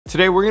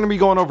Today we're going to be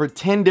going over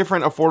 10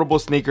 different affordable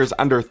sneakers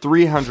under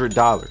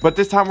 $300. But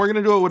this time we're going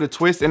to do it with a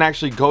twist and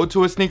actually go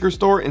to a sneaker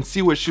store and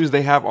see what shoes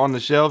they have on the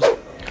shelves.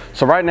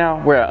 So right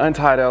now we're at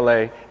Untied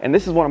LA, and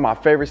this is one of my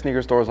favorite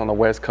sneaker stores on the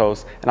West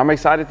Coast, and I'm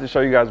excited to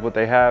show you guys what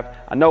they have.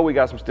 I know we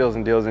got some steals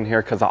and deals in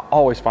here because I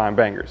always find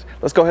bangers.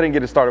 Let's go ahead and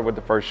get it started with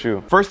the first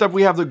shoe. First up,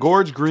 we have the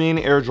Gorge Green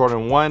Air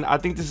Jordan 1. I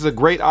think this is a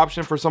great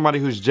option for somebody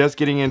who's just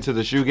getting into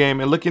the shoe game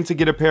and looking to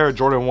get a pair of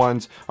Jordan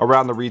 1s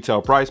around the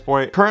retail price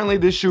point. Currently,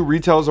 this shoe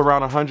retails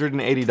around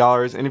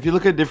 $180, and if you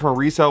look at different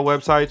resale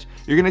websites,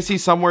 you're going to see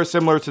somewhere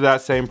similar to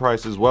that same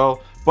price as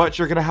well. But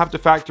you're gonna have to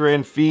factor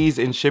in fees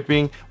and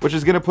shipping, which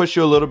is gonna push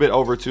you a little bit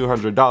over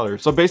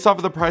 $200. So based off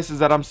of the prices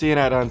that I'm seeing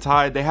at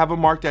Untied, they have them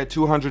marked at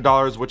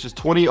 $200, which is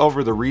 $20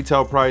 over the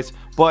retail price,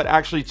 but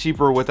actually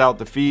cheaper without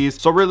the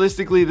fees. So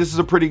realistically, this is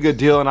a pretty good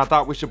deal, and I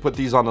thought we should put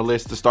these on the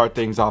list to start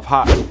things off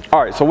hot.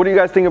 All right, so what do you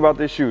guys think about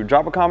this shoe?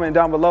 Drop a comment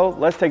down below.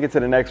 Let's take it to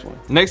the next one.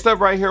 Next up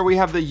right here, we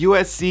have the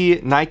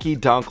USC Nike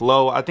Dunk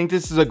Low. I think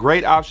this is a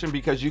great option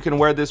because you can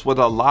wear this with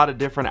a lot of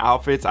different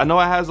outfits. I know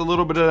it has a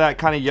little bit of that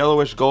kind of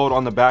yellowish gold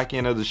on the back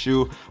end of the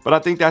shoe, but I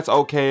think that's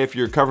okay if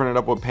you're covering it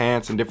up with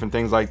pants and different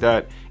things like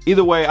that.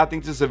 Either way, I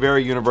think this is a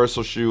very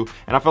universal shoe,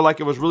 and I feel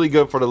like it was really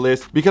good for the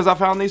list because I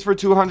found these for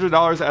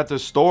 $200 at the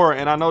store,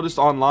 and I noticed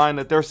online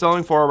that they're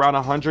selling for around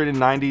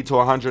 $190 to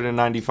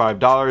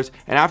 $195,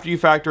 and after you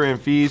factor in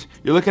fees,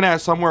 you're looking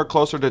at somewhere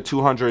closer to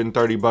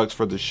 230 bucks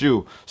for the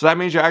shoe. So that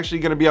means you're actually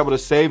going to be able to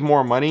save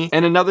more money.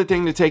 And another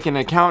thing to take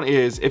into account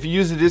is if you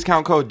use the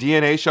discount code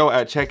DNA Show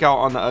at checkout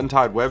on the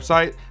Untied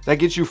website, that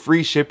gets you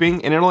free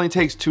shipping, and it only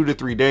takes 2 to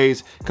 3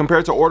 days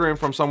compared to ordering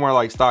from somewhere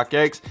like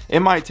StockX. It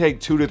might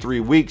take 2 to 3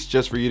 weeks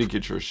just for you to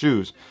get your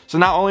shoes. So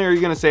not only are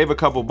you going to save a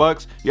couple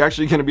bucks, you're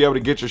actually going to be able to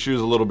get your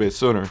shoes a little bit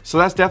sooner. So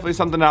that's definitely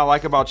something that I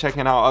like about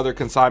checking out other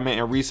consignment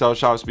and resale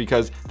shops,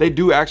 because they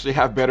do actually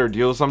have better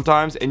deals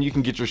sometimes, and you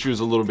can get your shoes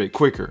a little bit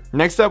quicker.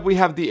 Next up, we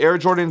have the Air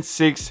Jordan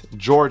 6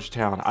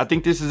 Georgetown. I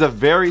think this is a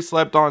very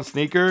slept on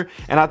sneaker,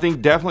 and I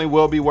think definitely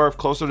will be worth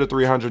closer to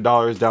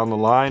 $300 down the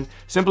line,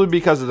 simply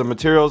because of the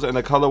materials, and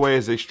the colorway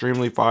is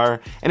extremely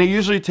fire, and it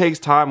usually takes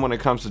time when it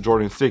comes to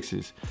Jordan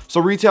 6s. So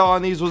retail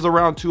on these was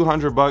around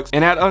 200 bucks,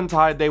 and at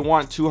Untied they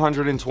want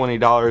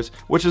 $220,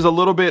 which is a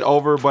little bit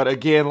over, but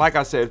again, like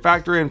I said,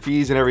 factor in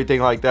fees and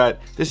everything like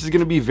that, this is going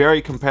to be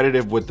very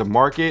competitive with the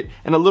market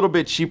and a little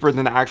bit cheaper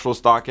than the actual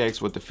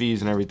StockX with the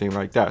fees and everything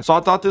like that. So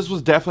I thought this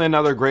was definitely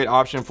another great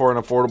option for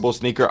an affordable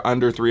sneaker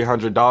under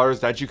 $300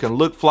 that you can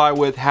look fly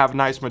with, have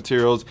nice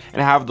materials,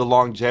 and have the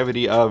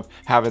longevity of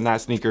having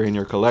that sneaker in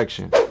your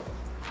collection.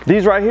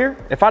 These right here,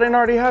 if I didn't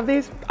already have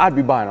these, I'd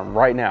be buying them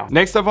right now.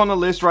 Next up on the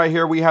list right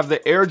here, we have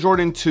the Air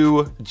Jordan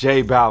 2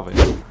 J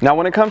Balvin. Now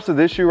when it comes to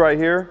this shoe right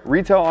here,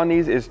 retail on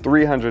these is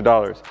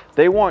 $300.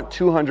 They want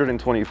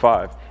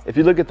 $225. If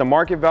you look at the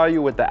market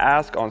value with the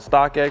ask on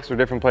StockX or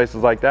different places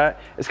like that,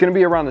 it's gonna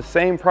be around the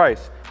same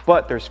price,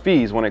 but there's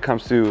fees when it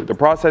comes to the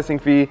processing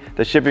fee,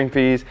 the shipping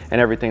fees,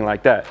 and everything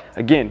like that.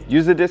 Again,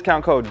 use the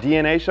discount code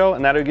DNA Show,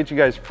 and that'll get you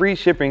guys free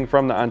shipping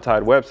from the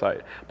Untied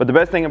website. But the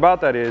best thing about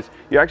that is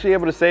you're actually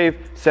able to save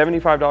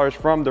 $75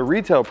 from the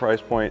retail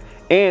price point,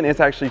 and it's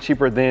actually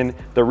cheaper than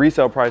the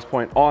resale price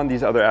point on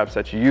these other apps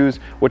that you use,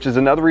 which is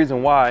another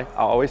reason why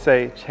I always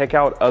say check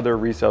out other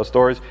resale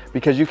stores,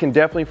 because you can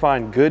definitely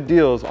find good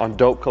deals on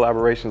dope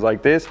collaborations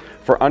like this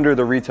for under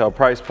the retail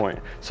price point.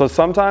 So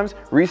sometimes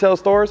resale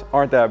stores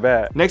aren't that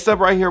bad. Next up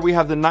right here, we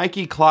have the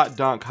Nike Clot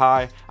Dunk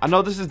High. I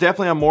know this is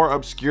definitely a more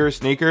obscure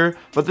sneaker,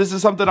 but this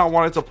is something I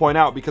wanted to point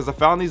out because I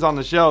found these on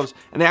the shelves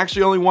and they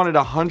actually only wanted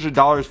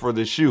 $100 for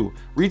this shoe.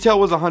 Retail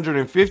was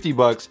 150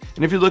 bucks,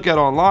 and if you look at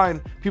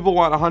online, people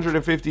want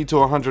 $150 to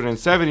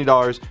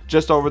 $170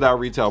 just over that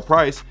retail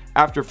price.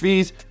 After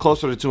fees,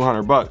 closer to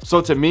 200 bucks. So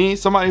to me,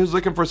 somebody who's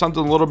looking for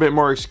something a little bit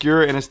more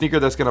obscure and a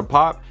sneaker that's gonna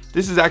pop,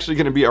 this is actually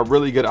gonna be a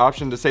really good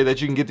option to say that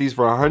you can get these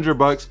for 100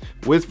 bucks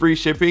with free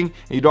shipping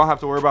and you don't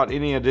have to worry about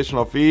any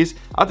additional fees.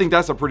 I think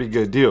that's a pretty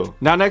good deal.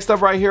 Now next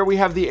up right here, we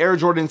have the Air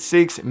Jordan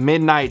 6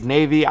 Midnight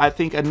Navy. I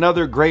think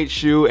another great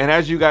shoe, and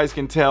as you guys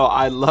can tell,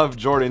 I love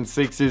Jordan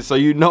 6s, so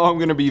you know I'm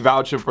gonna be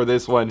vouching for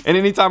this one. And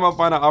anytime I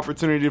find an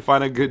opportunity to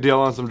find a good deal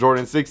on some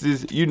Jordan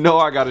 6s, you know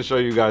I gotta show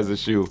you guys the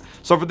shoe.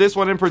 So for this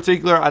one in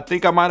particular, I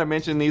think I might have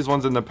mentioned these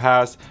ones in the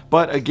past,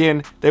 but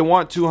again, they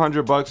want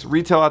 200 bucks.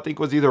 Retail I think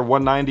was either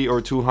 190 or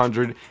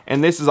 200,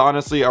 and this is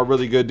honestly a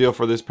really good deal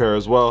for this pair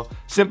as well,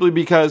 simply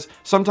because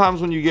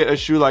sometimes when you get a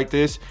shoe like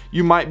this,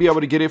 you might be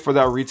able to get it for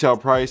that retail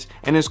price,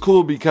 and it's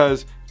cool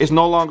because it's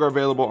no longer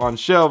available on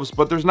shelves,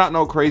 but there's not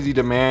no crazy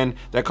demand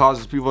that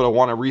causes people to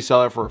want to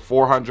resell it for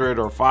 $400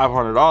 or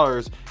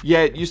 $500,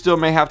 yet you still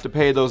may have to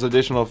pay those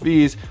additional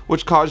fees,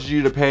 which causes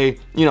you to pay,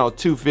 you know,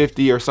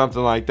 $250 or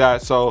something like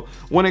that. So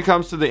when it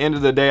comes to the end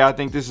of the day, I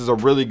think this is a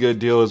really good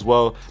deal as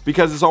well,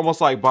 because it's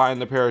almost like buying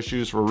the pair of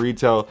shoes for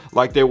retail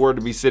like they were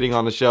to be sitting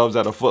on the shelves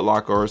at a Foot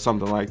Locker or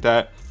something like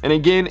that. And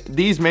again,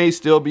 these may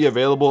still be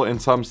available in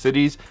some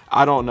cities,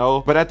 I don't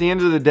know, but at the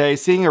end of the day,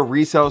 seeing a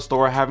resale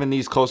store having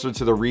these closer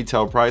to the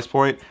retail price price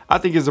point, I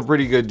think is a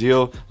pretty good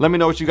deal. Let me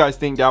know what you guys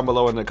think down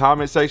below in the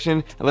comment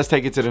section, and let's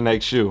take it to the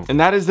next shoe. And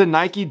that is the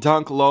Nike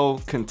Dunk Low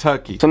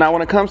Kentucky. So now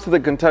when it comes to the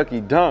Kentucky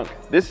Dunk,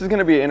 this is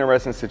gonna be an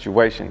interesting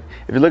situation.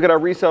 If you look at our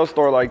resale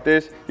store like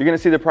this, you're gonna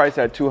see the price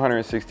at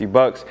 260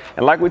 bucks.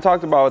 And like we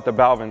talked about with the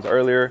Balvins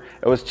earlier,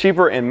 it was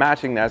cheaper in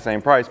matching that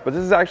same price, but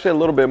this is actually a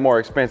little bit more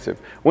expensive.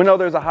 We know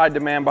there's a high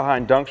demand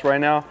behind Dunks right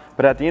now,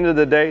 but at the end of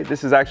the day,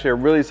 this is actually a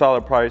really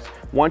solid price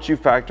once you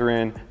factor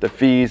in the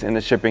fees and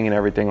the shipping and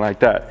everything like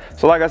that.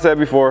 So like I said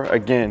before,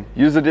 again,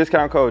 use the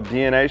discount code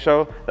DNA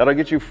Show. That'll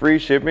get you free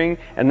shipping,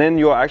 and then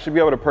you'll actually be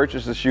able to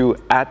purchase the shoe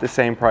at the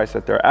same price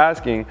that they're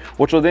asking,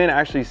 which will then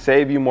actually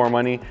save you more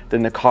money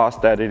than the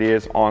cost that it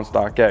is on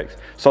StockX.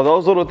 So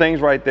those little things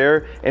right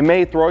there, it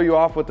may throw you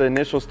off with the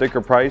initial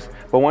sticker price,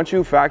 but once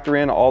you factor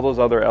in all those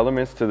other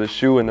elements to the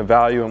shoe and the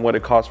value and what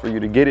it costs for you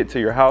to get it to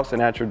your house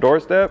and at your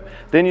doorstep,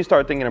 then you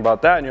start thinking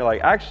about that and you're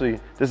like, actually,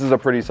 this is a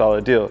pretty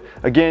solid deal.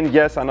 Again,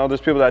 yes, I know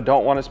there's people that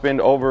don't want to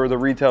spend over the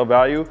retail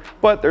value,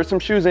 but there's some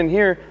shoes in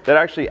here that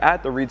actually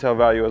at the retail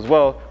value as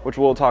well, which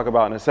we'll talk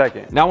about in a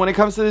second. Now, when it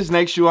comes to this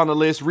next shoe on the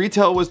list,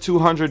 retail was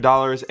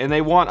 $200 and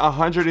they want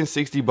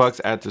 160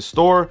 bucks at the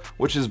store,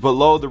 which is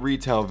below the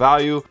retail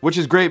value, which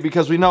is great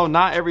because we know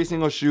not every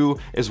single shoe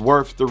is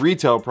worth the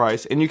retail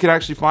price, and you can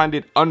actually find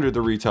it under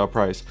the retail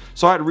price.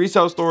 So at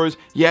resale stores,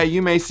 yeah,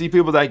 you may see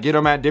people that get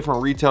them at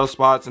different retail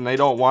spots and they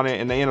don't want it,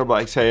 and they end up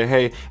like saying,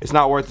 hey, it's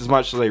not worth as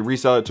much, so they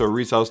resell it to a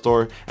resale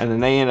store, and then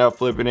they end up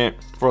flipping it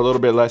for a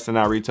little bit less than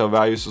that retail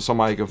value so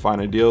somebody can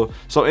find a deal.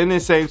 So in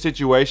this same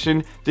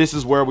situation, this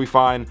is where we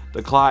find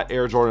the Clot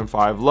Air Jordan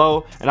 5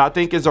 Low, and I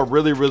think it's a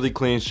really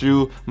clean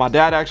shoe. My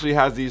dad actually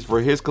has these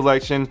for his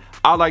collection.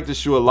 I like this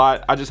shoe a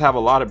lot. I just have a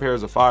lot of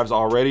pairs of 5s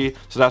already,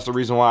 so that's the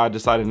reason why I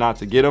decided not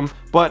to get them.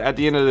 But at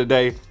the end of the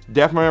day,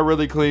 definitely a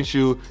really clean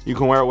shoe. You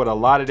can wear it with a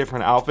lot of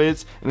different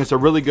outfits, and it's a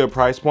really good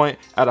price point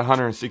at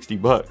 160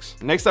 bucks.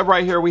 Next up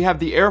right here, we have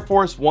the Air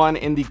Force One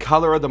in the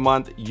color of the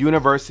month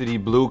University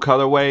Blue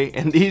colorway,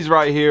 and these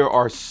right here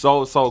are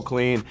so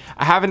clean.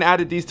 I haven't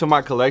added these to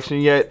my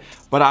collection yet,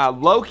 but I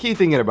low-key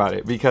thinking about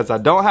it because I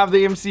don't have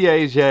the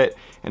MCAs yet,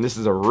 and this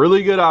is a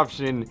really good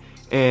option,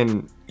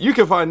 and you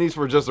can find these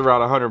for just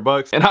around 100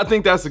 bucks, and I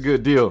think that's a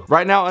good deal.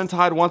 Right now,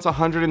 Untied wants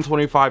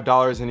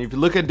 $125, and if you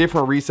look at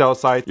different resale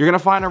sites, you're gonna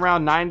find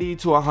around $90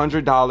 to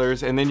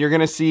 $100, and then you're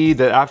gonna see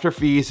that after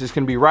fees, it's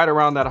gonna be right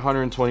around that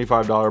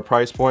 $125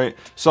 price point.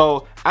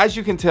 So as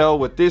you can tell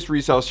with this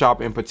resale shop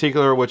in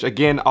particular, which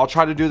again, I'll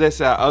try to do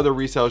this at other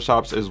resale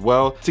shops as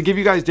well to give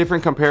you guys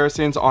different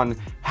comparisons on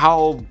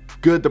how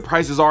good the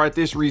prices are at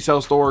this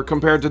resale store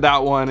compared to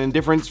that one, and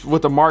difference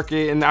with the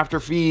market and after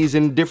fees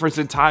and difference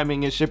in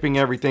timing and shipping,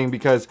 everything,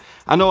 because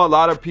I know a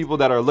lot of people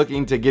that are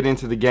looking to get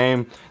into the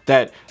game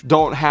that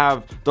don't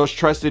have those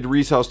trusted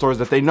resale stores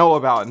that they know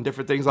about and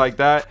different things like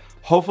that.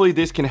 Hopefully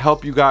this can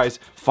help you guys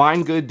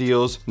find good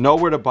deals, know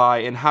where to buy,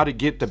 and how to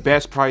get the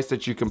best price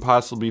that you can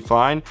possibly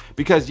find,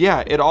 because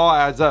yeah, it all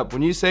adds up.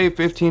 When you save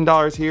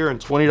 $15 here and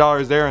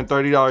 $20 there and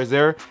 $30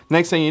 there,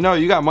 next thing you know,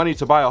 you got money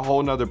to buy a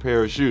whole nother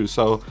pair of shoes.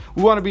 So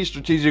we want to be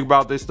strategic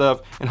about this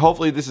stuff, and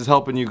hopefully this is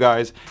helping you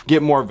guys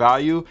get more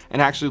value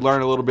and actually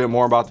learn a little bit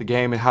more about the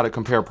game and how to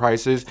compare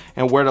prices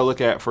and where to look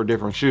at for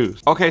different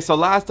shoes. Okay, so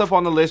last up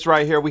on the list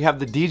right here, we have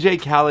the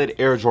DJ Khaled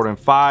Air Jordan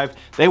 5.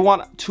 They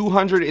want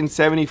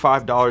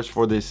 $275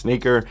 for this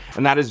sneaker,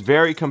 and that is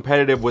very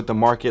competitive with the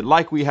market,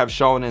 like we have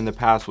shown in the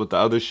past with the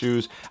other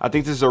shoes. I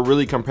think this is a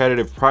really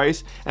competitive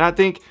price, and I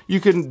think you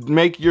can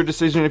make your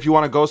decision if you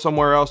want to go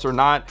somewhere else or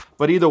not,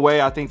 but either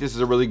way, I think this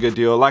is a really good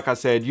deal. Like I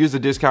said, use the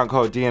discount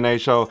code DNA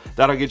Show.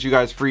 That'll get you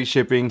guys free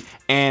shipping,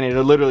 and it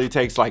literally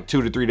takes like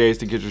 2 to 3 days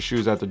to get your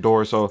shoes at the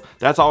door, so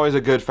that's always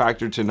a good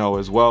factor to know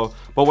as well.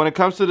 But when it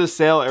comes to the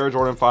sale Air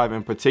Jordan 5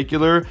 in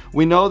particular,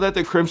 we know that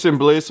the Crimson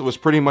Bliss was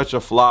pretty much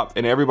a flop,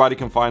 and everybody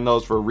can find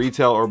those for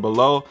retail or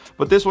below.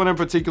 But this one in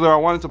particular, I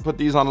wanted to put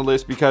these on the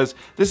list because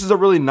this is a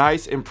really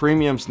nice and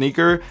premium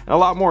sneaker and a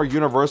lot more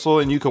universal,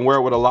 and you can wear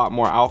it with a lot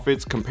more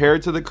outfits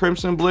compared to the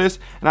Crimson Bliss.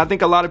 And I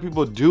think a lot of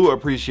people do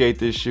appreciate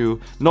this shoe,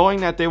 knowing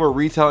that they were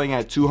retailing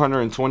at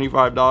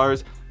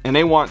 $225 and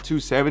they want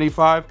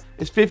 $275.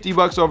 It's 50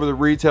 bucks over the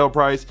retail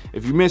price.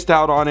 If you missed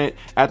out on it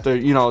at the,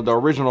 the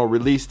original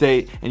release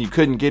date and you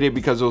couldn't get it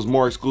because it was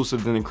more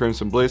exclusive than the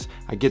Crimson Bliss,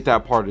 I get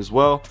that part as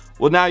well.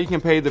 Well, now you can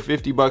pay the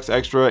 50 bucks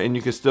extra and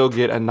you can still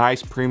get a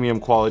nice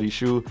premium quality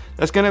shoe.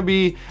 That's gonna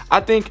be,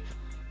 I think,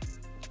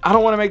 I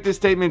don't want to make this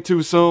statement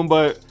too soon,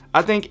 but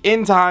I think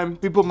in time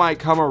people might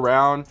come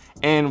around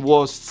and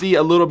we'll see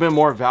a little bit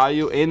more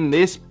value in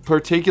this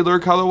particular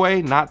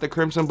colorway, not the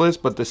Crimson Bliss,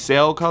 but the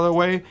sale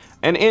colorway.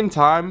 And in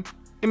time,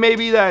 it may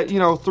be that,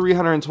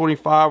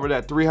 $325 or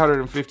that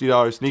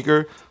 $350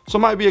 sneaker. So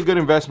it might be a good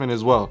investment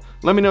as well.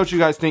 Let me know what you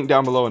guys think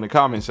down below in the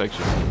comment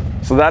section.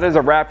 So that is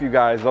a wrap, you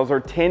guys. Those are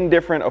 10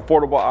 different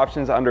affordable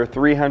options under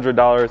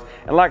 $300.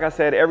 And like I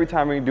said, every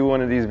time we do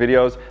one of these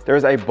videos,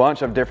 there's a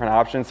bunch of different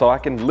options. So I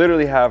can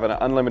literally have an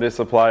unlimited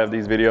supply of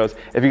these videos.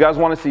 If you guys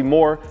want to see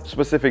more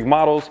specific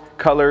models,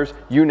 colors,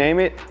 you name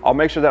it, I'll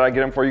make sure that I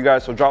get them for you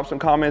guys. So drop some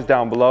comments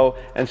down below.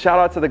 And shout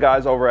out to the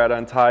guys over at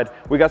Untied.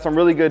 We got some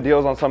really good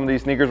deals on some of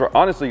these sneakers, or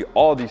honestly,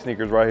 all these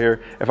sneakers right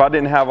here. If I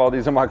didn't have all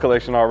these in my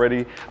collection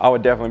already, I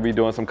would definitely be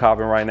doing some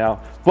copping right now.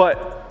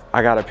 But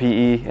I got a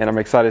PE and I'm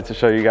excited to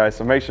show you guys.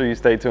 So make sure you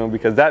stay tuned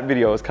because that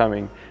video is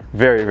coming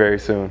very, very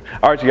soon.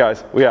 All right, you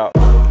guys, we out.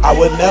 I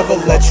would never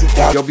let you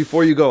down. Yo,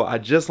 before you go, I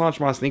just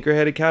launched my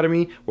Sneakerhead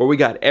Academy where we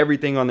got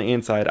everything on the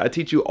inside. I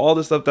teach you all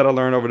the stuff that I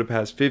learned over the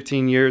past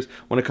 15 years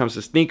when it comes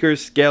to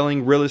sneakers,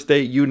 scaling, real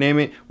estate, you name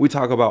it. We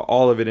talk about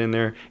all of it in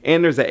there.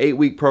 And there's an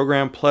 8-week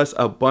program plus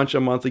a bunch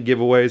of monthly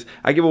giveaways.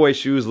 I give away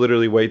shoes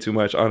literally way too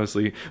much,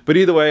 honestly. But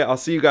either way, I'll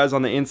see you guys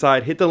on the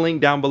inside. Hit the link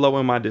down below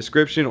in my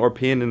description or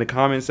pinned in the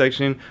comment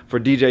section for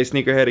DJ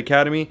Sneakerhead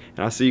Academy.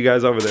 And I'll see you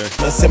guys over there.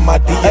 It's in my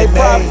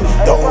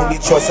DNA. The only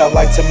choice I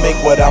like to make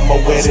what I'ma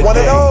wear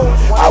today.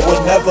 I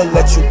would never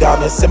let you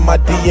down. It's in my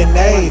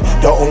DNA.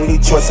 The only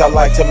choice I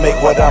like to make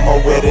what I'ma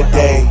wear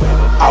today.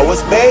 I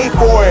was made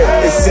for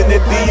it. It's in the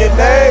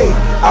DNA.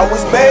 I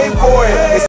was made for it. It's